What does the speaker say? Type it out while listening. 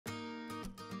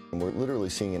We're literally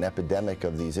seeing an epidemic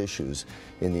of these issues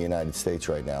in the United States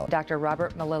right now. Dr.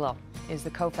 Robert Melillo is the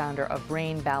co-founder of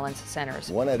Brain Balance Centers.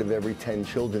 1 out of every 10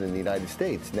 children in the United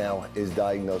States now is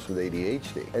diagnosed with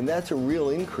ADHD, and that's a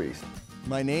real increase.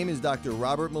 My name is Dr.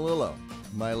 Robert Melillo.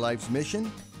 My life's mission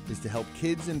is to help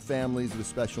kids and families with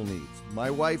special needs.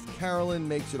 My wife, Carolyn,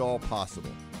 makes it all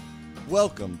possible.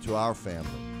 Welcome to our family.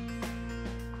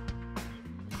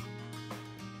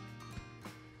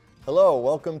 Hello,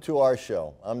 welcome to our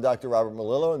show. I'm Dr. Robert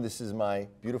Melillo, and this is my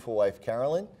beautiful wife,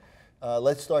 Carolyn.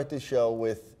 Let's start this show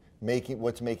with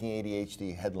what's making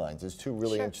ADHD headlines. There's two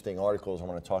really interesting articles I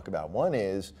want to talk about. One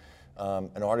is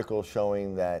an article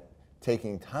showing that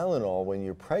taking Tylenol when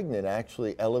you're pregnant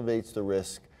actually elevates the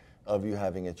risk of you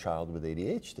having a child with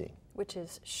ADHD. Which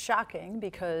is shocking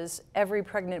because every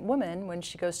pregnant woman, when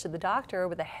she goes to the doctor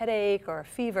with a headache or a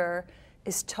fever,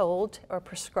 is told or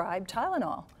prescribed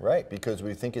Tylenol. Right, because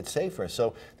we think it's safer.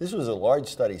 So this was a large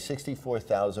study,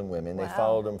 64,000 women. Wow. They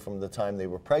followed them from the time they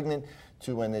were pregnant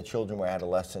to when their children were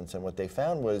adolescents. And what they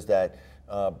found was that,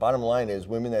 bottom line is,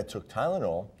 women that took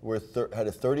Tylenol had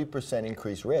a 30%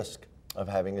 increased risk of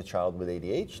having a child with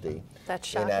ADHD. That's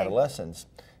shocking. In adolescence.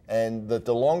 And that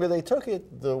the longer they took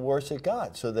it, the worse it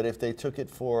got. So that if they took it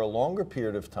for a longer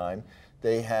period of time,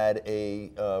 they had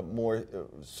a more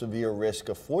severe risk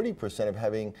of 40% of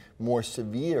having more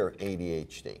severe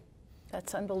ADHD.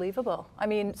 That's unbelievable. I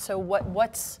mean, so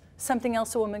what's something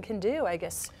else a woman can do? I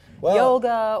guess well,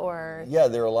 yoga or... Yeah,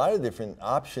 there are a lot of different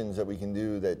options that we can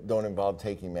do that don't involve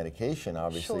taking medication,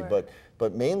 obviously. Sure.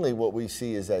 But mainly what we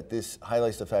see is that this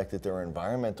highlights the fact that there are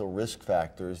environmental risk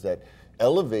factors that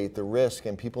elevate the risk,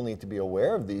 and people need to be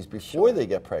aware of these before they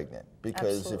get pregnant.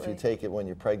 Because if you take it when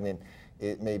you're pregnant,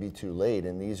 it may be too late,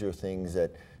 and these are things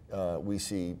that we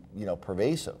see,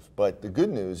 pervasive. But the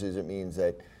good news is it means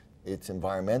that it's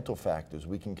environmental factors.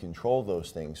 We can control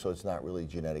those things, so it's not really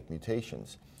genetic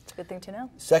mutations. It's a good thing to know.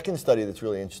 Second study that's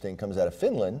really interesting comes out of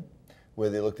Finland,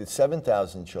 where they looked at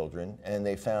 7,000 children, and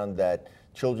they found that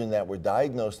children that were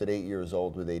diagnosed at 8 years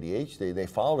old with ADHD, they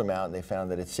followed them out, and they found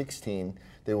that at 16,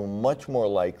 they were much more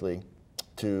likely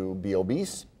to be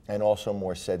obese and also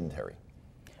more sedentary.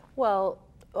 Well,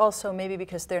 also maybe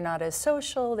because they're not as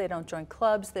social, they don't join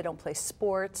clubs, they don't play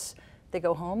sports, they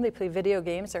go home, they play video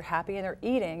games, they're happy and they're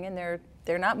eating and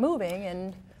they're not moving.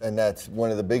 And that's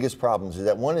one of the biggest problems, is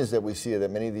that one is that we see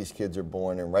that many of these kids are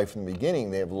born and right from the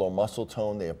beginning they have low muscle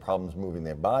tone, they have problems moving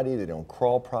their body, they don't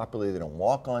crawl properly, they don't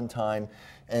walk on time,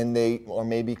 and they are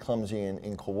maybe clumsy and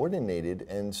incoordinated,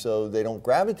 and so they don't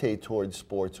gravitate towards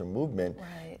sports or movement.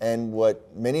 Right. And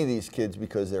what many of these kids,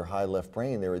 because they're high left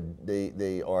brain,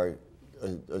 they are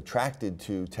attracted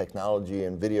to technology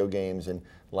and video games, and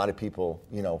a lot of people,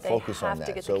 focus on that.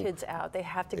 They have to get the kids out. They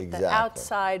have to get Exactly. them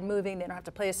outside moving. They don't have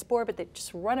to play a sport, but they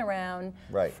just run around,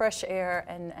 fresh air,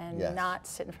 and not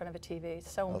sit in front of a TV.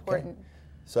 It's so important.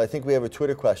 So I think we have a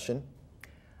Twitter question.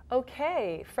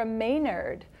 Okay, from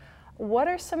Maynard. What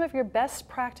are some of your best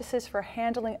practices for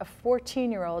handling a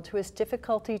 14-year-old who has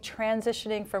difficulty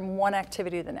transitioning from one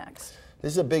activity to the next?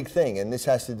 This is a big thing, and this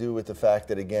has to do with the fact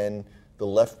that, again, the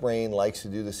left brain likes to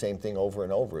do the same thing over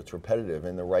and over. It's repetitive,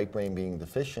 and the right brain being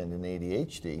deficient in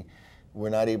ADHD, we're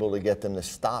not able to get them to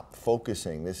stop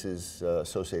focusing. This is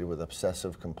associated with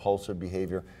obsessive compulsive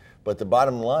behavior. But the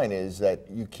bottom line is that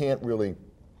you can't really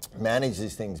manage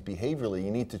these things behaviorally. You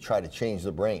need to try to change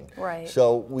the brain. Right.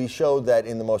 So we showed that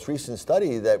in the most recent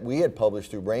study that we had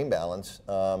published through Brain Balance,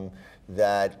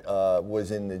 that was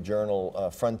in the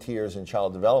journal Frontiers in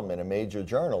Child Development, a major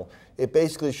journal. It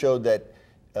basically showed that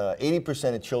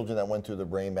 80% of children that went through the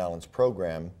Brain Balance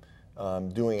program,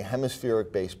 doing a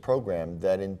hemispheric-based program,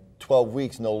 that in 12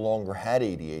 weeks no longer had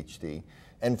ADHD.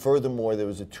 And furthermore, there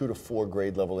was a 2 to 4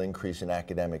 grade level increase in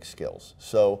academic skills.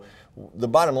 So the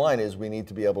bottom line is we need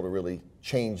to be able to really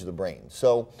change the brain.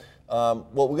 So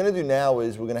what we're going to do now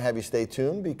is we're going to have you stay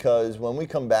tuned, because when we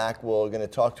come back, we're going to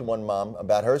talk to one mom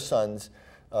about her son's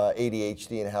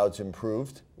ADHD and how it's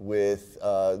improved with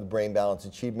the Brain Balance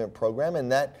Achievement Program,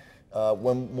 and that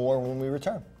when we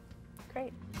return.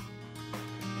 Great.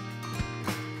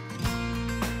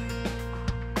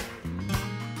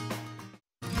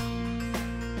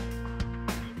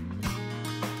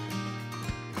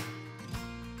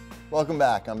 Welcome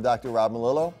back. I'm Dr. Rob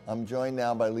Melillo. I'm joined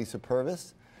now by Lisa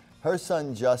Purvis. Her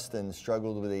son Justin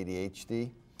struggled with ADHD,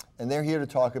 and they're here to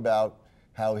talk about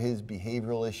how his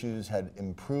behavioral issues had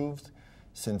improved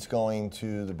since going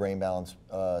to the Brain Balance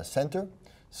Center.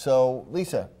 So,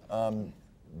 Lisa,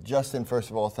 Justin, first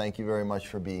of all, thank you very much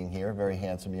for being here. Very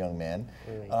handsome young man.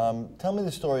 Tell me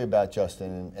the story about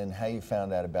Justin and how you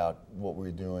found out about what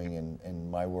we're doing and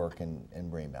my work in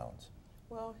Brain Balance.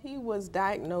 Well, he was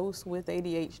diagnosed with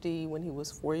ADHD when he was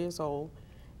 4 years old,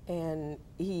 and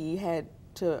he had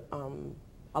to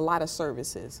a lot of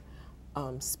services,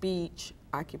 speech,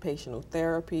 occupational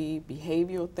therapy,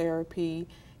 behavioral therapy.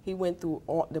 He went through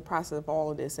the process of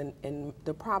all of this, and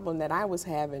the problem that I was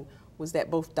having was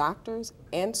that both doctors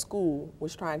and school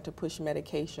was trying to push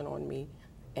medication on me,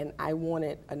 and I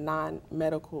wanted a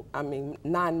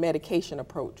non-medication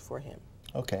approach for him.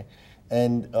 Okay.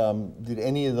 And did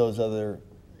any of those other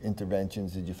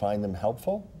interventions, did you find them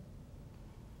helpful?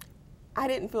 I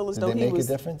didn't feel as though he was... Did they make a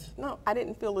difference? No, I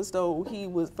didn't feel as though he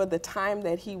was, for the time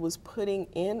that he was putting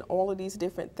in all of these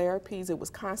different therapies, it was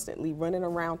constantly running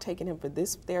around taking him for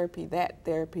this therapy, that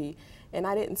therapy, and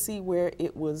I didn't see where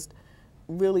it was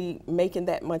really making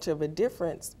that much of a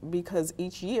difference, because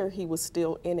each year he was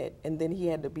still in it, and then he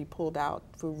had to be pulled out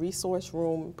for resource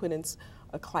room, put in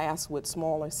a class with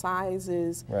smaller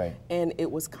sizes, right. And it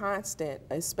was constant,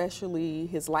 especially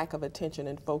his lack of attention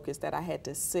and focus, that I had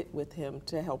to sit with him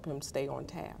to help him stay on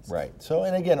task. Right. So,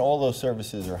 and again, all those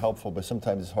services are helpful, but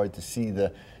sometimes it's hard to see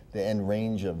the end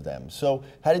range of them. So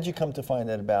how did you come to find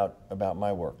out about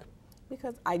my work?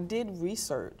 Because I did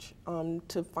research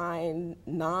to find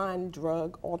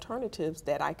non-drug alternatives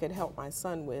that I could help my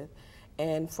son with,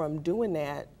 and from doing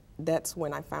that, that's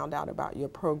when I found out about your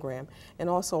program. And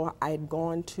also, I had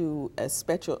gone to a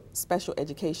special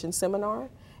education seminar,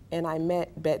 and I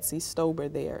met Betsy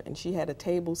Stober there, and she had a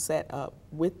table set up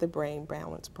with the Brain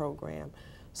Balance program.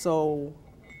 So.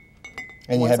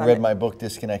 And you had read my book,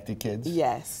 Disconnected Kids?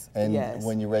 Yes. And yes.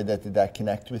 when you read that, did that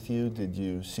connect with you? Did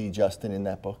you see Justin in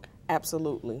that book?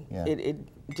 Absolutely. Yeah. It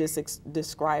just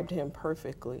described him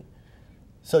perfectly.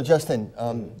 So Justin,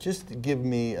 just give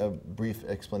me a brief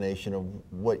explanation of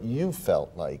what you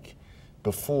felt like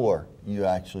before you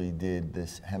actually did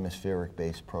this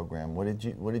hemispheric-based program. What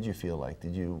did you feel like?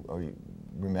 Did you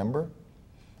remember?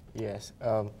 Yes.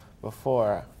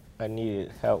 Before, I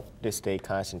needed help to stay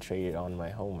concentrated on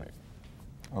my homework.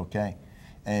 Okay.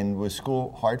 And was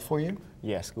school hard for you?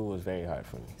 Yeah, school was very hard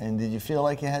for me. And did you feel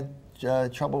like you had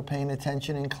trouble paying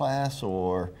attention in class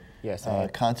or yes,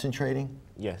 concentrating?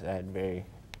 Yes, I had a very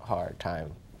hard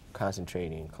time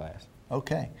concentrating in class.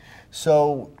 Okay.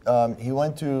 So he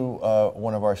went to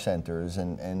one of our centers,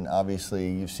 and obviously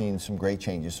you've seen some great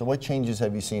changes. So what changes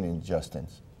have you seen in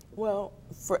Justin's? Well,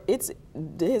 his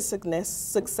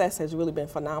success has really been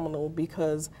phenomenal,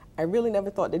 because I really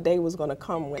never thought the day was going to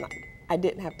come when I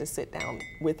didn't have to sit down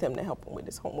with him to help him with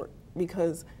his homework,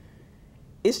 because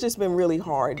it's just been really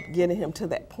hard getting him to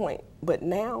that point. But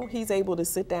now he's able to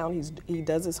sit down, he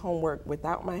does his homework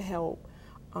without my help,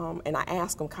 and I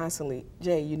ask him constantly,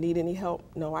 Jay, you need any help?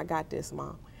 No, I got this,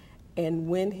 Mom. And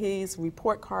when his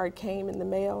report card came in the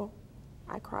mail,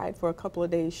 I cried for a couple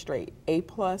of days straight. A+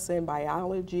 in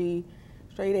biology,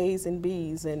 straight A's and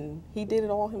B's, and he did it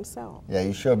all himself. Yeah,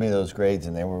 you showed me those grades,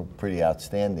 and they were pretty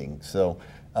outstanding. So,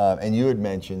 and you had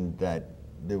mentioned that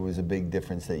there was a big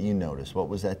difference that you noticed. What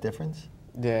was that difference?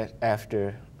 That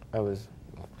after the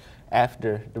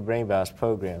Brain Balance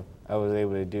program, I was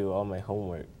able to do all my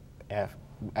homework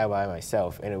by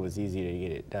myself, and it was easy to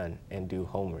get it done and do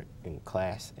homework in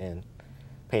class and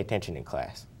pay attention in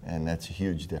class. And that's a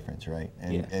huge difference, right?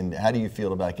 And, yes. And how do you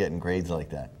feel about getting grades like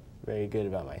that? Very good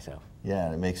about myself.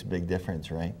 Yeah, it makes a big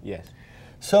difference, right? Yes.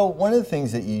 So one of the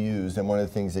things that you used, and one of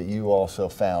the things that you also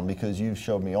found, because you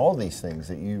showed me all these things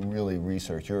that you really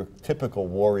research. You're a typical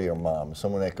warrior mom,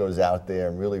 someone that goes out there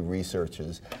and really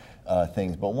researches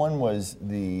things. But one was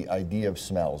the idea of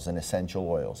smells and essential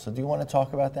oils. So do you want to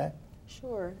talk about that?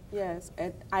 Sure, yes.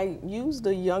 And I used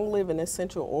the Young Living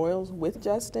essential oils with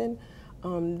Justin.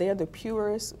 They're the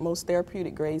purest, most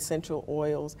therapeutic grade essential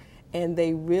oils, and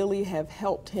they really have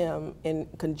helped him in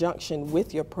conjunction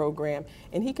with your program.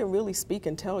 And he can really speak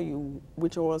and tell you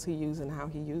which oils he uses and how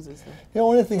he uses them. You know,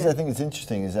 one of the things I think is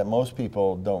interesting is that most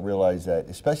people don't realize that,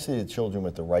 especially the children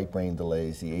with the right brain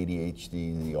delays, the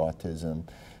ADHD, the autism,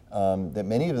 that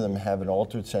many of them have an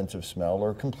altered sense of smell or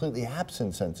a completely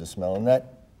absent sense of smell, and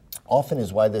that often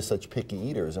is why they're such picky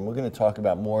eaters. And we're going to talk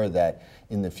about more of that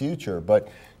in the future. But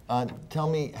tell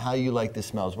me how you like the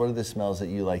smells. What are the smells that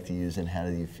you like to use, and how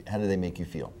do they make you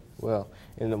feel? Well,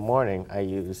 in the morning I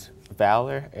use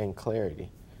Valor and Clarity.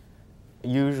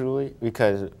 Usually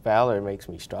because Valor makes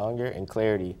me stronger and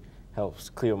Clarity helps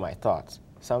clear my thoughts.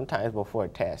 Sometimes before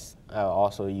tests, I'll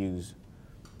also use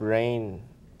Brain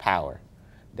Power.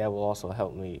 That will also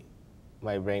help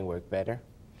my brain work better.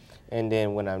 And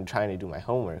then when I'm trying to do my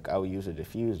homework, I will use a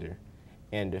diffuser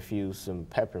and diffuse some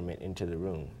peppermint into the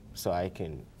room so I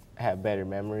can have better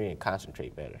memory and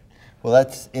concentrate better. Well,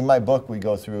 that's in my book. We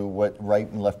go through what right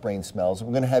and left brain smells.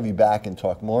 We're going to have you back and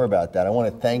talk more about that. I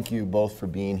want to thank you both for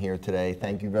being here today.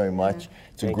 Thank you very much.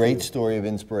 It's a great story of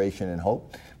inspiration and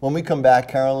hope. When we come back,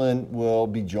 Carolyn will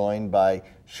be joined by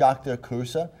Shakta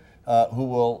Kursa, who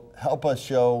will help us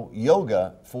show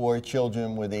yoga for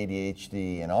children with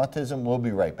ADHD and autism. We'll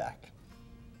be right back.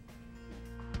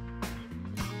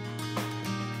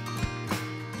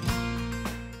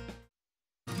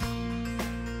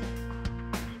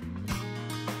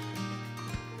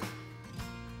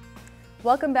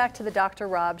 Welcome back to the Dr.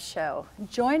 Rob Show.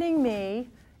 Joining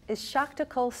me is Shakta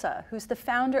Kursa, who's the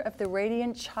founder of the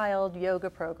Radiant Child Yoga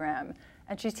Program,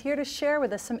 and she's here to share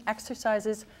with us some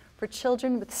exercises for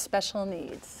children with special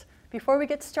needs. Before we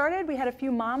get started, we had a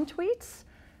few mom tweets,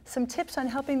 some tips on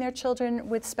helping their children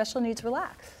with special needs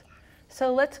relax.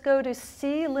 So let's go to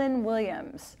C. Lynn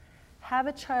Williams. Have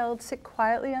a child sit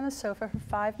quietly on the sofa for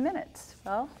 5 minutes.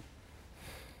 Well,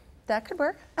 that could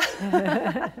work.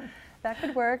 That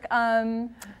could work.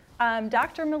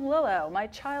 Dr. Melillo, my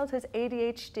child has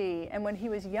ADHD, and when he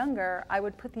was younger, I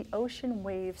would put the ocean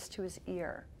waves to his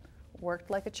ear. Worked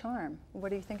like a charm. What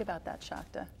do you think about that,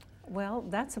 Shakta? Well,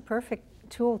 that's a perfect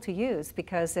tool to use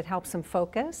because it helps them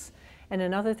focus. And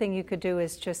another thing you could do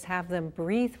is just have them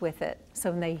breathe with it. So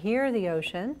when they hear the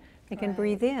ocean, they can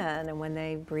breathe in, and when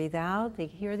they breathe out, they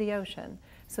hear the ocean.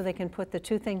 So they can put the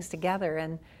two things together,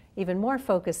 and even more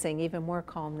focusing, even more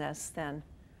calmness then.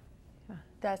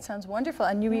 That sounds wonderful.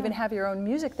 And you even have your own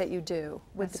music that you do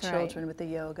with the children with the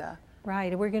yoga.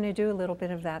 Right, we're going to do a little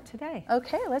bit of that today.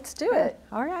 Okay, let's do it.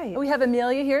 All right. We have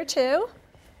Amelia here too.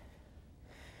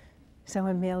 So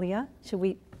Amelia, should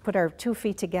we put our 2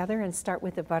 feet together and start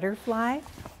with the butterfly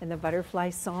and the butterfly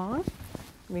song?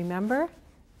 Remember?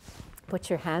 Put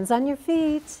your hands on your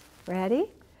feet.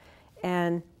 Ready?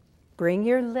 And bring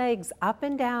your legs up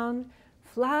and down.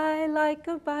 Fly like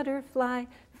a butterfly.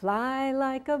 Fly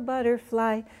like a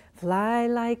butterfly, fly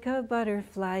like a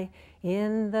butterfly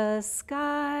in the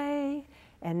sky.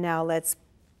 And now let's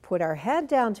put our head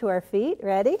down to our feet.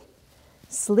 Ready?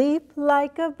 Sleep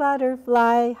like a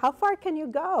butterfly. How far can you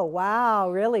go?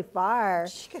 Wow, really far.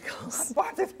 She could go a lot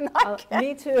farther than I can.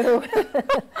 Me too.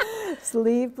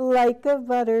 Sleep like a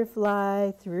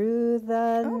butterfly through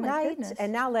the night. Goodness.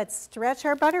 And now let's stretch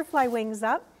our butterfly wings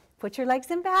up. Put your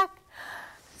legs in back.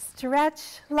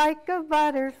 Stretch like a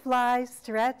butterfly,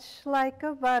 stretch like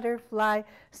a butterfly,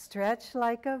 stretch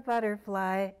like a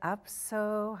butterfly, up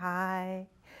so high.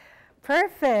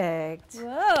 Perfect.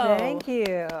 Whoa. Thank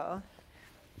you.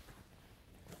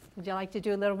 Would you like to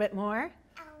do a little bit more?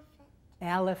 Elephant.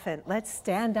 Elephant. Let's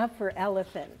stand up for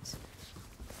elephant.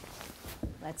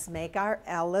 Let's make our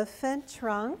elephant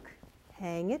trunk,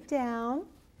 hang it down,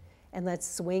 and let's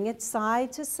swing it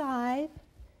side to side.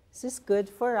 This is good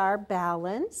for our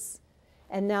balance.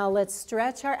 And now let's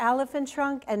stretch our elephant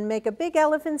trunk and make a big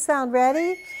elephant sound.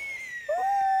 Ready?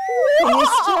 Can you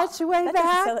stretch way that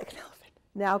back? Sound like an elephant.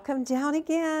 Now come down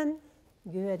again.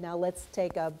 Good. Now let's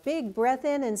take a big breath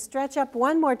in and stretch up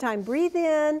one more time. Breathe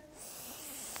in.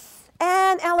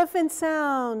 And elephant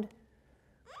sound.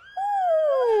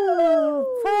 Ooh,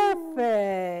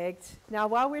 perfect. Now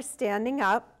while we're standing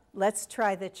up, let's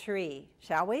try the tree,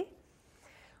 shall we?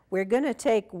 We're going to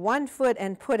take 1 foot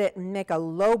and put it and make a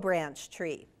low branch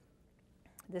tree.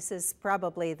 This is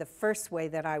probably the first way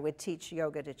that I would teach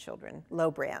yoga to children, low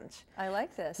branch. I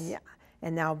like this. Yeah.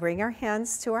 And now bring our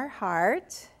hands to our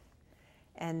heart.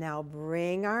 And now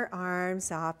bring our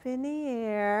arms up in the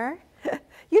air.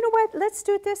 You know what? Let's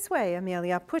do it this way,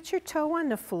 Amelia. Put your toe on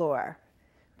the floor.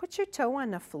 Put your toe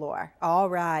on the floor. All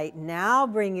right, now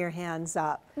bring your hands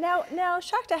up. Now,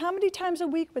 Shakta, how many times a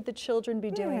week would the children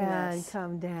be doing And this?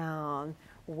 come down.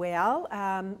 Well,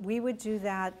 we would do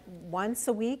that once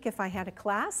a week if I had a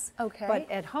class. Okay.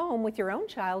 But at home with your own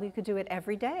child, you could do it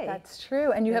every day. That's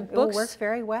true. And you have It will books work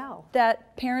very well.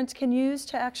 that parents can use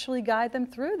to actually guide them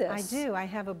through this. I do. I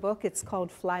have a book. It's called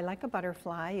Fly Like a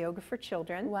Butterfly, Yoga for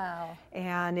Children. Wow.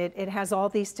 And it has all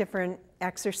these different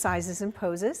exercises and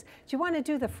poses. Do you want to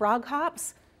do the frog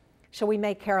hops? Shall we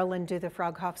make Carolyn do the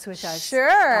frog hops with us?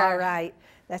 Sure. All right.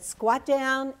 Let's squat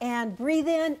down and breathe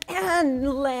in and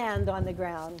land on the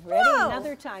ground. Ready? Whoa.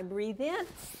 Another time. Breathe in,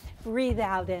 breathe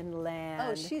out and land.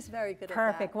 Oh, she's very good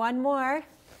Perfect. at that. One more.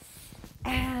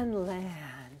 And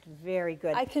land. Very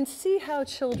good. I can see how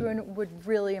children would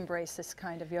really embrace this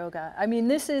kind of yoga. I mean,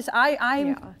 this is,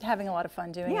 I'm having a lot of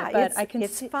fun doing it, but I can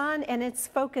it's fun and it's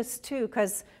focused too,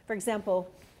 because, for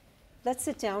example, let's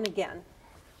sit down again.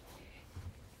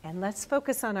 And let's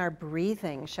focus on our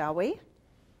breathing, shall we?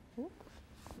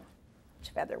 Which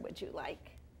feather would you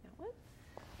like? That one?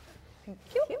 Thank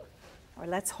you. Or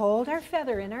let's hold our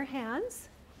feather in our hands.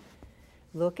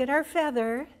 Look at our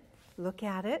feather. Look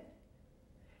at it.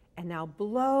 And now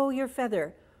blow your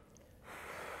feather.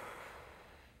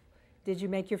 Did you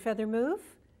make your feather move?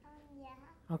 Yeah.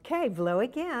 Okay, blow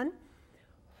again.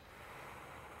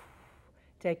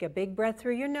 Take a big breath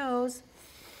through your nose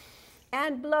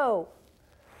and blow.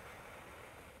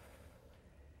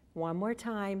 One more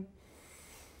time.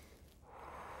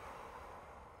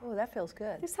 Oh, that feels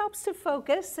good. This helps to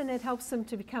focus, and it helps them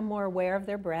to become more aware of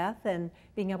their breath and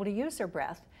being able to use their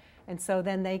breath. And so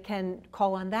then they can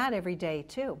call on that every day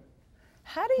too.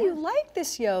 How do you like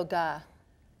this yoga?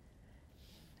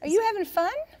 Are you having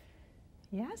fun?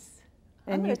 Yes.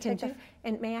 I'm And gonna you can take do,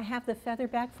 and may I have the feather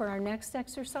back for our next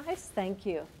exercise? Thank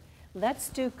you. Let's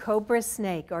do cobra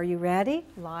snake. Are you ready?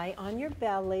 Lie on your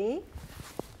belly.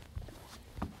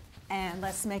 And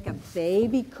let's make a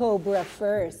baby cobra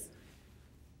first.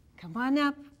 Come on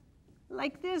up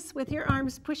like this with your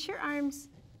arms. Push your arms.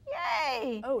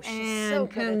 Yay! Oh, she's and so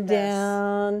good come at this.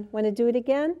 down. Want to do it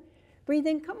again? Breathe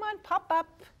in. Come on, pop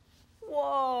up.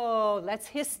 Whoa! Let's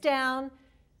hiss down.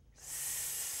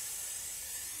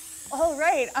 All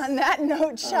right, on that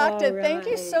note, Shakta, All thank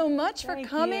you so right. much for Thank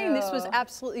coming. This was you.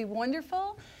 absolutely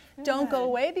wonderful. Don't go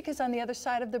away, because on the other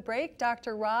side of the break,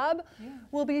 Dr. Rob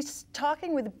will be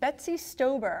talking with Betsy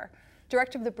Stober,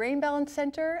 Director of the Brain Balance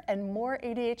Center, and more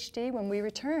ADHD when we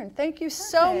return. Thank you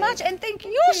so much, and thank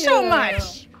you so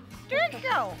much. Thank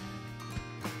you.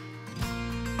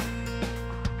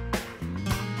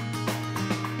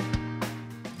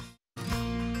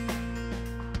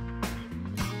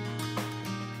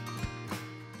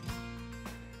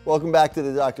 Welcome back to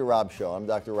the Dr. Rob Show. I'm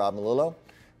Dr. Rob Malillo.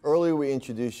 Earlier we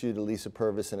introduced you to Lisa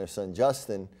Purvis and her son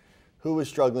Justin, who was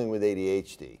struggling with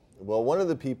ADHD. Well, one of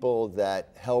the people that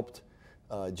helped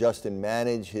Justin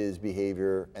manage his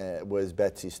behavior was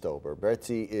Betsy Stober.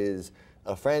 Betsy is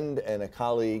a friend and a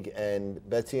colleague, and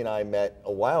Betsy and I met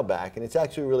a while back, and it's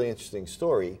actually a really interesting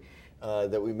story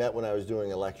that we met when I was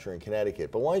doing a lecture in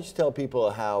Connecticut. But why don't you tell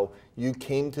people how you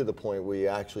came to the point where you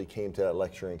actually came to that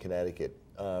lecture in Connecticut?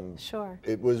 Sure.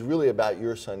 It was really about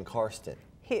your son, Karsten.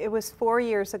 It was 4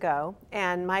 years ago,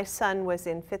 and my son was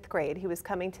in 5th grade. He was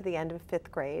coming to the end of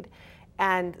 5th grade.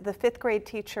 And the 5th grade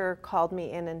teacher called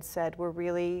me in and said, we're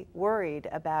really worried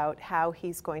about how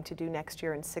he's going to do next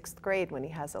year in 6th grade when he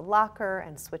has a locker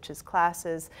and switches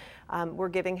classes. We're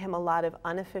giving him a lot of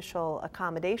unofficial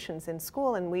accommodations in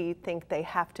school, and we think they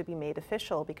have to be made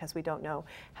official because we don't know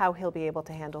how he'll be able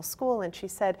to handle school. And she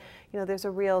said, you know, there's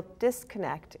a real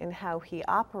disconnect in how he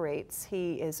operates.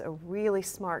 He is a really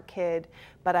smart kid,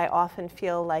 but I often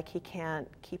feel like he can't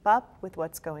keep up with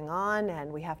what's going on,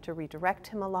 and we have to redirect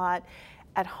him a lot.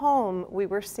 At home, we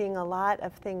were seeing a lot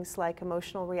of things like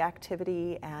emotional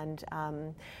reactivity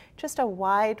and just a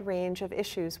wide range of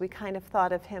issues. We kind of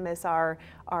thought of him as our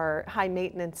high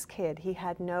maintenance kid. He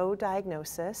had no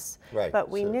diagnosis, Right, but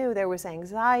we so- knew there was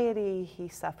anxiety. He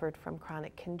suffered from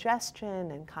chronic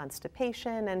congestion and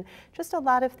constipation and just a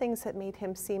lot of things that made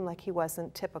him seem like he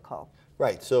wasn't typical.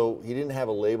 Right, so he didn't have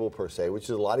a label per se, which is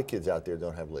a lot of kids out there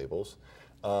don't have labels.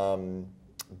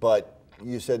 But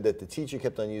you said that the teacher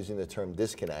kept on using the term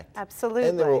disconnect. Absolutely.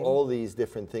 And there were all these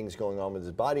different things going on with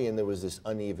his body, and there was this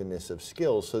unevenness of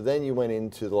skills. So then you went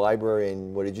into the library,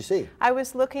 and what did you see? I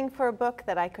was looking for a book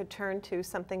that I could turn to,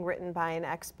 something written by an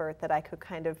expert that I could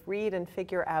kind of read and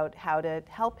figure out how to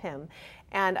help him.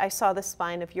 And I saw the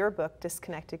spine of your book,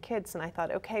 Disconnected Kids, and I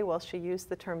thought, okay, well, she used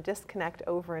the term disconnect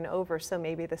over and over, so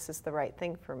maybe this is the right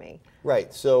thing for me.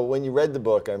 Right, so when you read the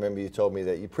book, I remember you told me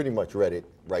that you pretty much read it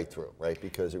right through, right?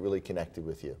 Because it really connected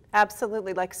with you.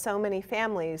 Absolutely, like so many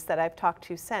families that I've talked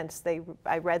to since.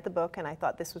 I read the book and I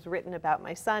thought this was written about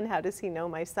my son. How does he know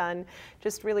my son?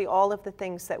 Just really all of the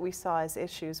things that we saw as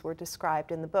issues were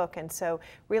described in the book. And so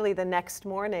really the next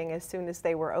morning, as soon as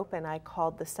they were open, I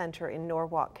called the center in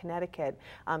Norwalk, Connecticut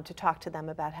to talk to them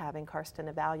about having Karsten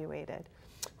evaluated.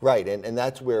 Right, and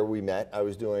that's where we met. I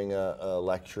was doing a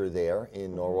lecture there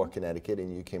in Norwalk, Connecticut,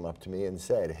 and you came up to me and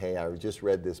said, hey, I just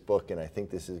read this book and I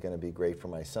think this is going to be great for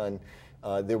my son.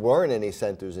 There weren't any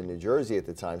centers in New Jersey at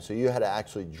the time, so you had to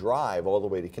actually drive all the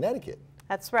way to Connecticut.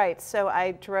 That's right. So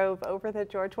I drove over the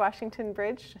George Washington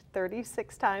Bridge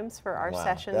 36 times for our Wow,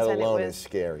 sessions. that and alone it was, is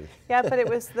scary. Yeah, but it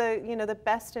was the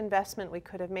best investment we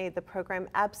could have made. The program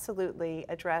absolutely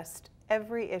addressed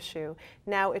every issue.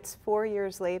 Now it's 4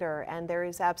 years later, and there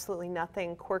is absolutely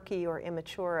nothing quirky or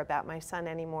immature about my son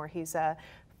anymore. He's a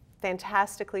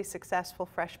fantastically successful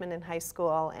freshman in high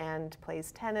school and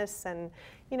plays tennis and,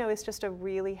 you know, is just a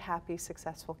really happy,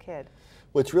 successful kid.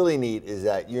 What's really neat is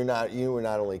that you were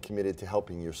not only committed to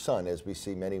helping your son, as we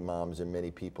see many moms and many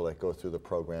people that go through the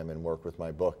program and work with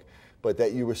my book, but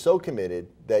that you were so committed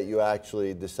that you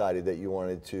actually decided that you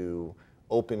wanted to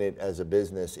open it as a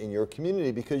business in your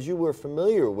community because you were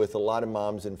familiar with a lot of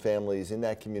moms and families in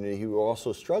that community who were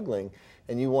also struggling,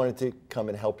 and you wanted to come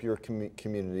and help your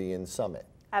community in Summit.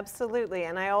 Absolutely,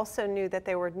 and I also knew that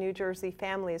there were New Jersey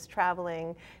families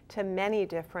traveling to many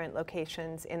different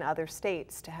locations in other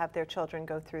states to have their children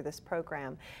go through this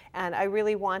program. And I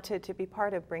really wanted to be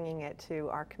part of bringing it to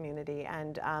our community.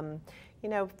 And you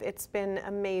know, it's been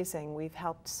amazing. We've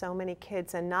helped so many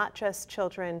kids, and not just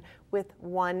children with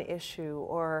one issue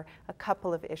or a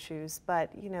couple of issues, but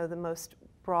you know, the most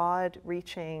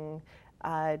broad-reaching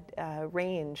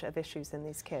range of issues in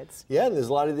these kids. Yeah, and there's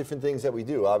a lot of different things that we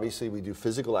do. Obviously, we do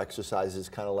physical exercises,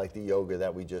 kind of like the yoga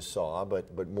that we just saw,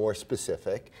 but more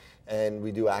specific. And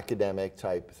we do academic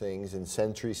type things and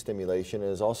sensory stimulation. And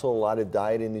there's also a lot of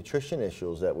diet and nutrition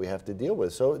issues that we have to deal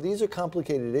with. So these are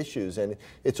complicated issues, and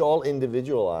it's all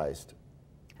individualized.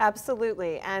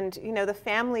 Absolutely, and you know, the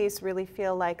families really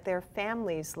feel like their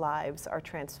families' lives are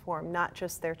transformed, not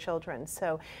just their children.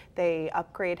 So they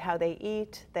upgrade how they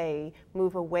eat, they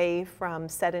move away from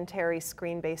sedentary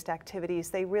screen-based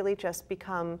activities. They really just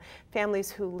become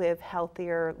families who live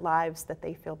healthier lives that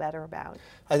they feel better about.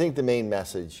 I think the main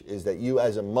message is that you,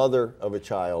 as a mother of a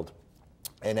child,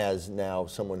 and as now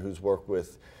someone who's worked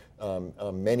with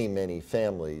many, many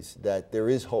families, that there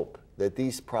is hope, that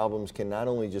these problems can not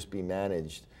only just be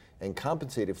managed and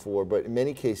compensated for, but in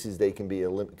many cases they can be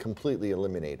completely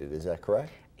eliminated. Is that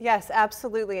correct? Yes,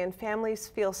 absolutely, and families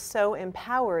feel so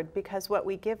empowered because what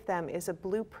we give them is a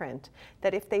blueprint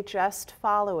that if they just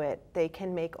follow it, they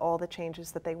can make all the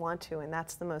changes that they want to, and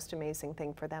that's the most amazing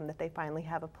thing for them, that they finally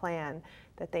have a plan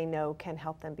that they know can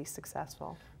help them be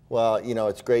successful. Well, you know,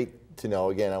 it's great to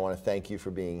know. Again, I want to thank you for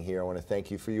being here. I want to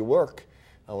thank you for your work.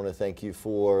 I want to thank you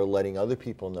for letting other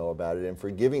people know about it and for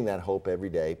giving that hope every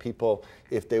day. People,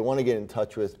 if they want to get in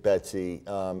touch with Betsy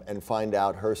and find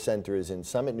out, her center is in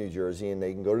Summit, New Jersey, and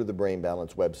they can go to the Brain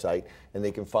Balance website and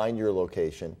they can find your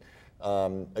location.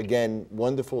 Again,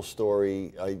 wonderful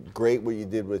story. Great what you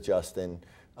did with Justin.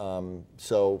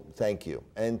 So thank you.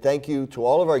 And thank you to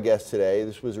all of our guests today.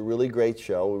 This was a really great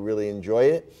show. We really enjoy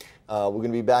it. We're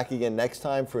going to be back again next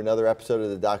time for another episode of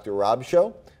the Dr. Rob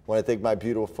Show. I want to thank my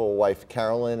beautiful wife,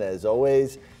 Carolyn, as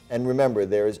always. And remember,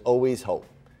 there is always hope.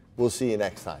 We'll see you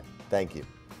next time. Thank you.